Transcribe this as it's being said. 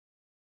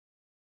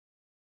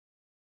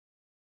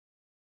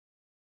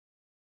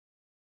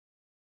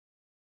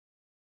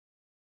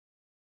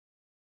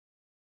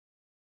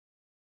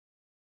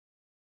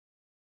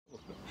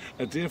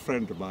A dear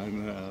friend of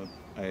mine,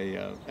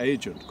 a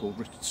agent called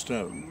Richard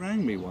Stone,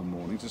 rang me one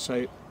morning to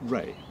say,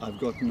 Ray, I've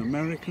got an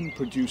American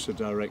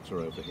producer-director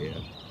over here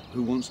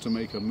who wants to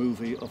make a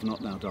movie of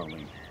Not Now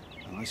Darling.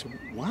 And I said,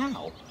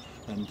 wow.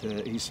 And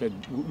he said,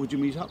 would you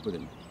meet up with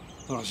him?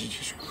 And I said,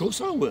 yes, of course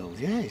I will,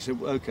 yeah. He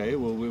said, okay,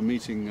 well, we're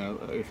meeting,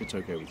 if it's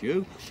okay with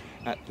you,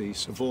 at the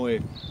Savoy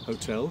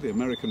Hotel, the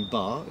American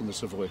bar in the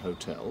Savoy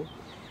Hotel,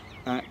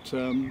 at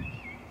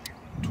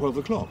 12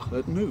 o'clock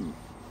at noon.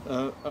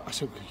 I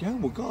said, yeah,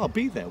 well, God, I'll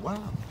be there,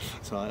 wow.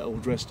 So I all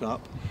dressed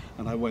up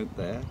and I went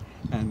there,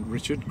 and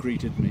Richard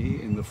greeted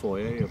me in the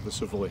foyer of the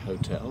Savoy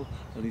Hotel,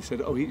 and he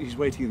said, oh, he's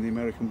waiting in the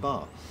American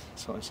bar.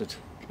 So I said,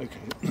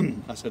 okay.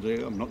 I said,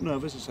 I'm not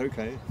nervous, it's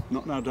okay.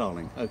 Not now,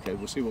 darling. Okay,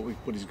 we'll see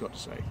what he's got to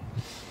say.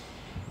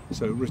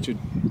 So Richard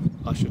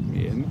ushered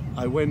me in.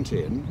 I went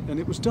in and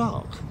it was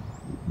dark.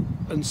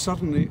 And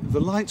suddenly the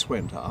lights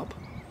went up,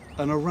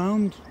 and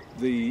around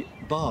the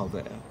bar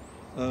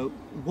there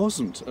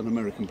wasn't an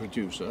American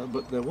producer,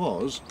 but there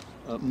was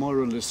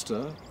Moira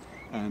Lister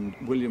and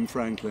William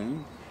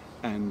Franklin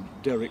and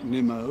Derek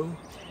Nimmo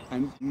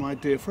and my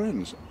dear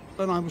friends.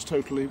 And I was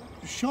totally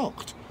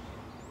shocked.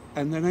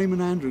 And then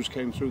Eamonn Andrews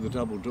came through the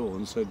double door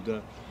and said,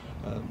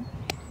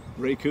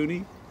 Ray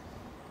Cooney,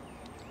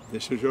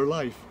 this is your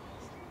life.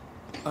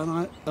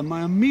 And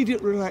my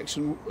immediate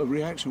reaction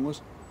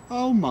was,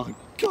 oh my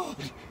God,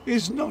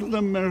 it's not an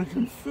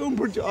American film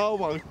producer, oh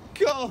my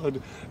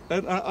God.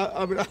 And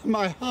I mean,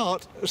 my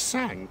heart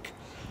sank.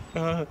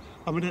 I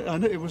mean,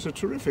 and it was a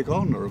terrific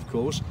honour, of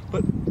course,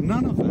 but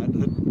none of that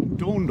had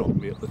dawned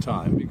on me at the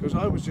time, because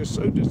I was just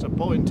so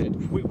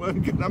disappointed we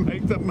weren't going to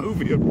make the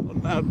movie of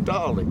Not Now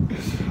Darling.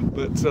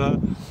 But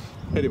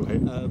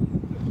anyway,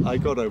 I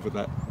got over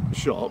that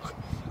shock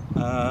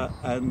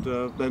and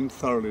then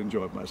thoroughly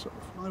enjoyed myself.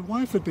 My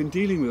wife had been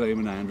dealing with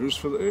Eamonn Andrews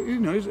for, you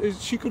know,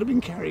 she could have been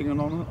carrying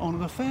on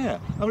an affair.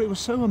 I mean, it was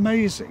so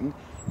amazing.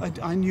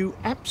 I knew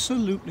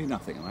absolutely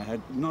nothing, and I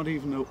had not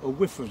even a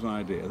whiff of an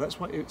idea. That's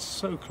why it's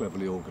so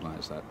cleverly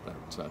organised, that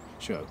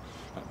show,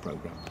 that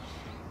programme.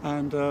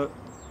 And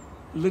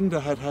Linda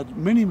had had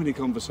many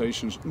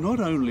conversations, not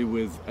only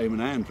with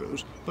Eamonn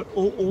Andrews, but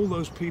all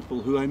those people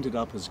who ended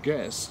up as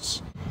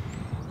guests.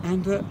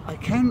 And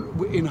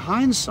in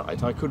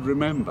hindsight, I could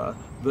remember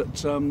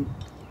that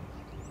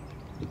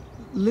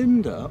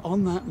Linda,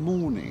 on that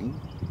morning,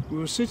 we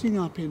were sitting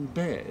up in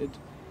bed,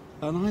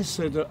 and I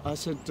said,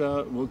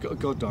 well,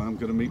 God darn, I'm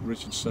going to meet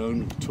Richard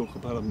Stone, talk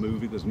about a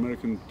movie. There's an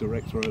American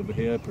director over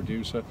here,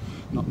 producer,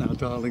 Not Now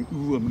Darling.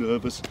 Ooh, I'm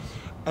nervous.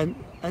 And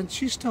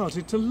she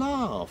started to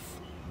laugh.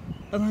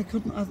 And I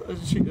couldn't,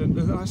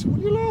 and I said, what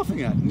are you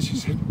laughing at? And she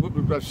said,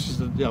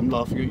 yeah, I'm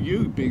laughing at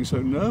you being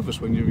so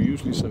nervous when you're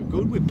usually so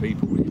good with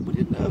people. What are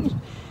you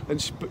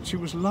nervous? But she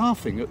was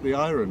laughing at the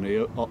irony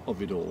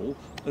of it all.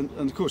 And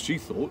of course she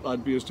thought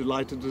I'd be as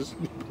delighted as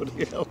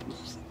anybody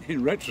else.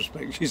 In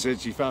retrospect, she said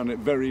she found it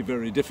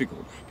very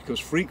difficult, because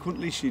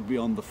frequently she'd be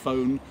on the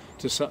phone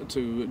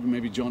to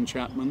maybe John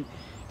Chapman,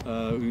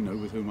 you know,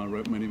 with whom I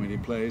wrote many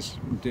plays,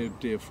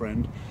 dear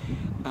friend,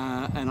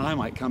 and I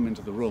might come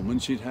into the room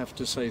and she'd have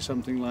to say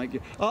something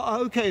like,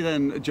 oh, okay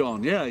then,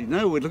 John, yeah,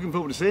 no, we're looking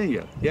forward to seeing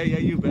you. Yeah,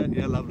 you bet,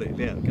 yeah, lovely,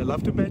 yeah,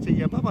 love to Betty,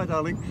 yeah, bye-bye,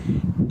 darling.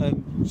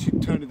 And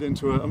she'd turn it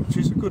into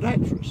she's a good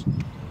actress.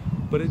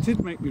 But it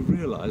did make me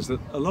realise that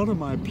a lot of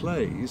my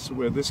plays,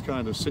 where this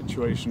kind of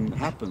situation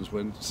happens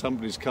when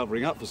somebody's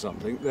covering up for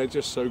something, they're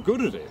just so good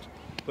at it.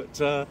 But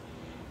so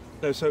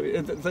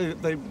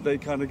they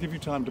kind of give you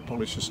time to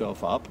polish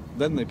yourself up,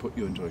 then they put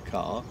you into a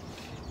car,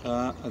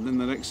 and then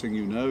the next thing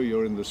you know,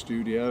 you're in the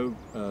studio,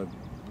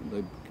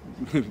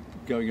 they're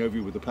going over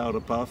you with a powder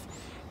puff,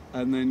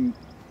 and then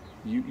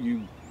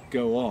you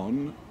go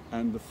on,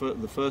 and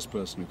the first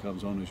person who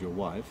comes on is your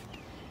wife,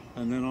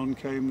 and then on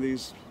came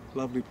these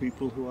lovely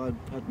people who I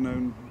had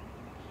known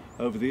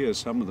over the years,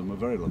 some of them a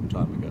very long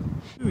time ago.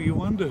 You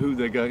wonder who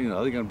they're going, you know,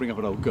 are they going to bring up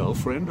an old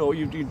girlfriend, or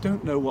you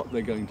don't know what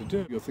they're going to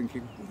do. You're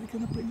thinking, what are they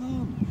going to bring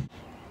on?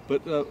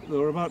 But there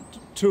were about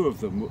two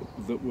of them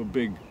that were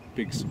big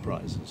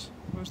surprises.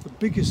 The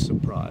biggest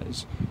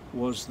surprise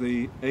was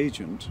the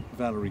agent,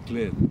 Valerie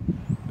Glynn,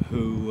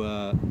 who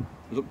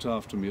looked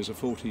after me as a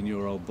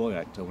 14-year-old boy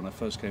actor when I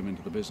first came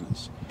into the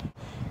business.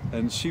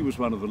 And she was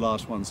one of the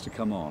last ones to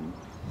come on.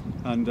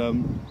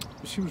 And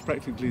she was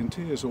practically in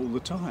tears all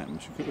the time.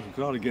 She could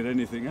hardly get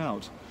anything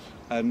out.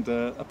 And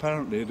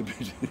apparently, it had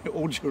been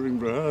all during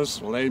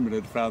rehearsal, Eamonn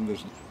had found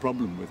this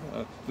problem with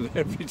her, that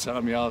every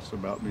time he asked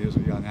about me as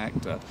a young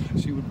actor,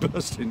 she would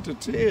burst into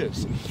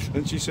tears.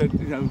 And she said,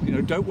 you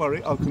know, don't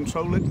worry, I'll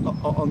control it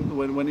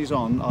when he's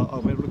on,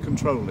 I'll be able to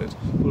control it.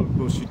 Well, of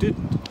course, she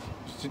didn't.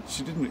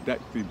 She didn't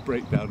exactly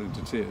break down into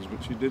tears,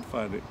 but she did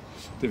find it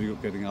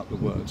difficult getting out the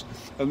words.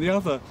 And the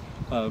other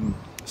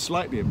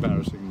slightly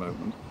embarrassing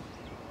moment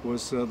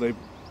was they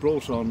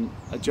brought on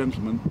a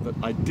gentleman that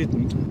I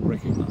didn't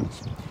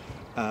recognise.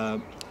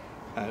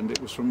 And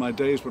it was from my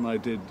days when I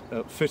did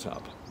Fit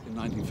Up in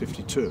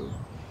 1952.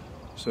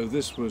 So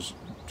this was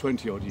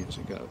 20-odd years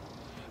ago.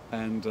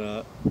 And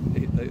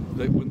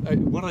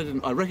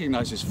I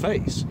recognised his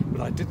face,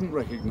 but I didn't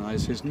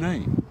recognise his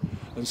name.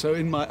 And so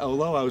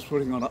although I was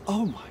putting on,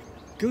 oh my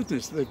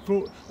goodness, they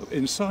brought,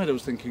 inside I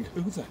was thinking,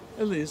 who the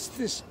hell is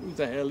this? Who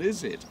the hell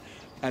is it?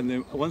 And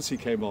then once he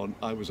came on,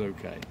 I was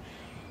okay.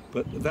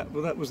 But that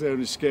was the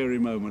only scary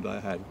moment I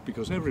had,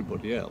 because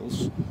everybody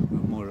else,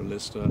 Moira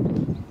Lister,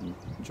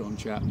 John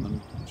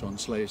Chapman, John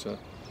Slater,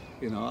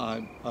 you know,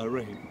 I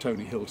recognised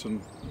Tony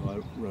Hilton, who I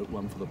wrote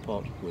One for the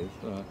Pot with.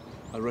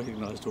 I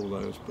recognised all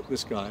those, but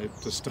this guy,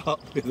 to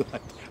start with,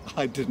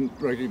 I didn't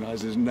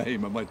recognise his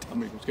name, and my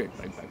tummy was going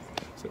bang bang.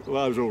 So,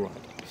 well, I was all right.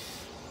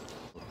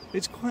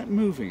 It's quite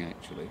moving,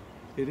 actually.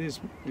 It is,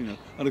 you know,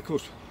 and of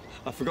course,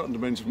 I've forgotten to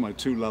mention my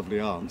two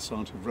lovely aunts,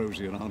 Auntie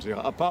Rosie and Auntie,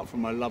 apart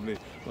from my lovely,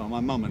 well, my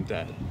mum and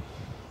dad,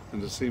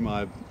 and to see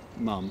my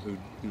mum, who,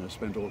 you know,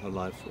 spent all her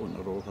life, or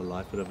not all her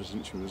life, but ever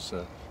since she was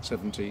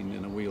 17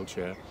 in a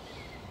wheelchair.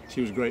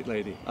 She was a great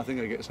lady. I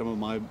think I get some of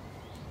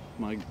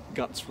my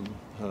guts from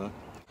her.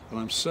 And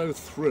I'm so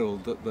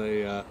thrilled that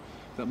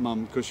that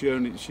Mum, because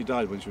she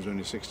died when she was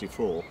only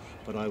 64,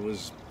 but I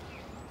was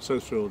so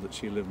thrilled that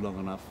she lived long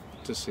enough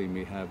to see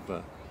me have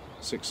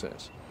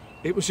success.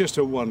 It was just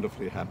a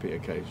wonderfully happy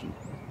occasion,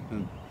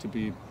 and to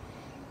be,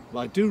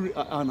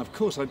 and of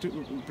course I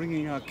do,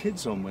 bringing our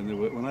kids on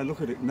when I look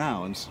at it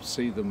now and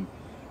see them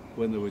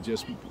when they were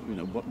just, you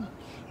know,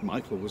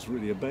 Michael was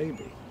really a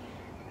baby,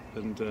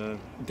 and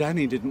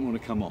Danny didn't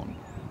want to come on.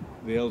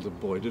 The elder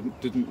boy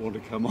didn't want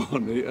to come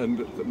on,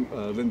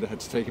 and Linda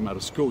had to take him out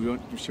of school.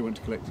 She went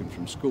to collect him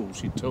from school.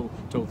 She told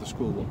the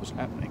school what was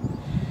happening,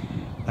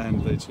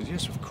 and they said,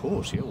 "Yes, of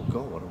course. Yeah, oh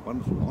God, what a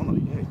wonderful honour.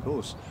 Yeah, of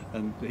course."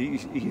 And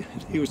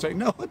he was saying,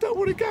 "No, I don't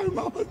want to go,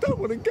 Mum. I don't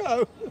want to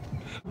go."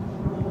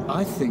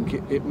 I think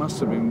it must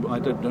have been. I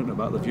don't know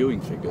about the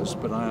viewing figures,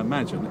 but I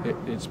imagine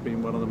it's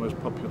been one of the most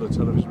popular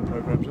television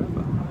programmes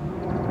ever.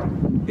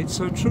 It's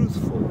so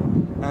truthful,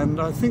 and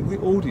I think the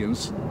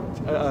audience.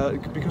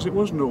 Because it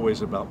wasn't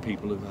always about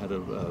people who had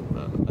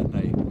a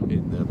name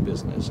in their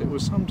business. It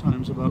was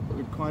sometimes about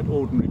quite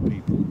ordinary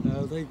people.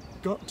 They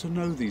got to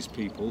know these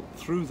people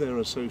through their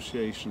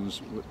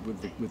associations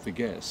with the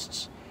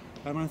guests,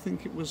 and I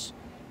think it was,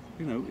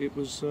 you know, it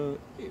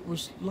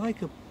was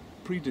like a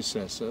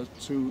predecessor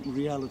to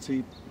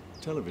reality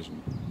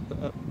television,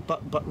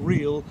 but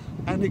real,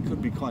 and it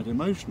could be quite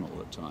emotional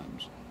at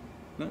times.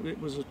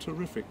 It was a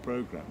terrific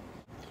programme.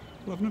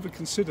 Well, I've never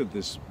considered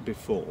this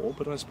before,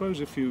 but I suppose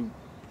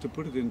to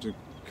put it into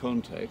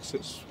context,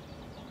 it's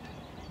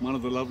one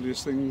of the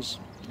loveliest things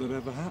that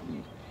ever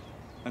happened.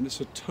 And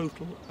it's a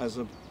total, as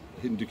I've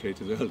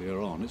indicated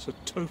earlier on, it's a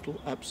total,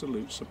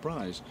 absolute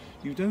surprise.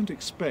 You don't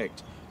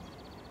expect,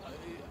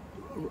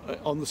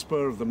 on the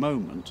spur of the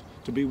moment,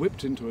 to be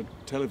whipped into a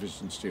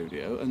television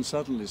studio and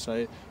suddenly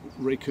say,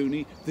 "Ray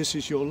Cooney, this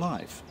is your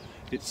life."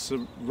 It's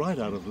right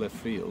out of left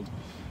field.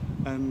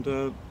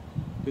 And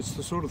it's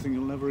the sort of thing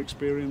you'll never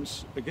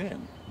experience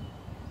again.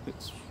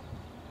 It's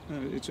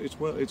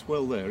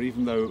well there,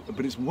 even though,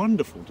 but it's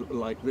wonderful to,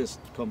 like this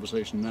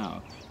conversation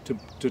now,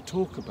 to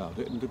talk about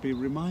it and to be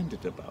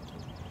reminded about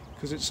it,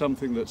 because it's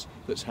something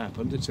that's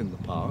happened. It's in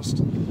the past,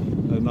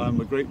 and I'm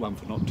a great one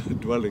for not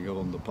dwelling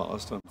on the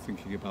past. I'm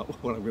thinking about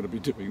what I'm going to be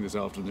doing this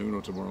afternoon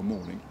or tomorrow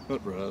morning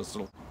at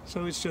rehearsal.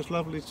 So it's just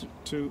lovely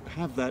to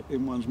have that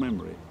in one's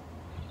memory.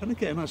 And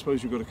again, I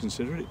suppose you've got to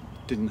consider it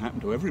didn't happen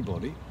to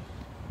everybody.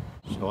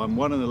 So I'm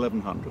 1 in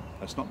 1100.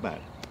 That's not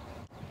bad.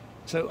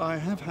 So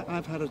I've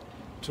had a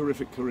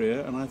terrific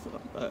career, and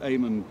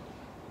Eamonn,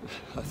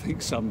 I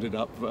think, summed it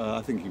up.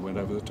 I think he went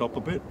over the top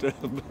a bit,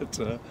 but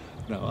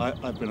no,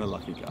 I've been a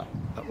lucky guy.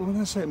 When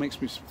I say it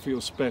makes me feel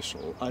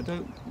special, I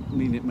don't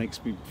mean it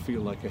makes me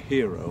feel like a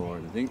hero or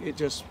anything. It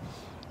just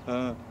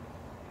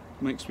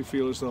makes me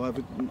feel as though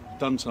I've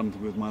done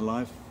something with my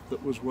life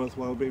that was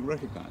worthwhile being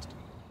recognised.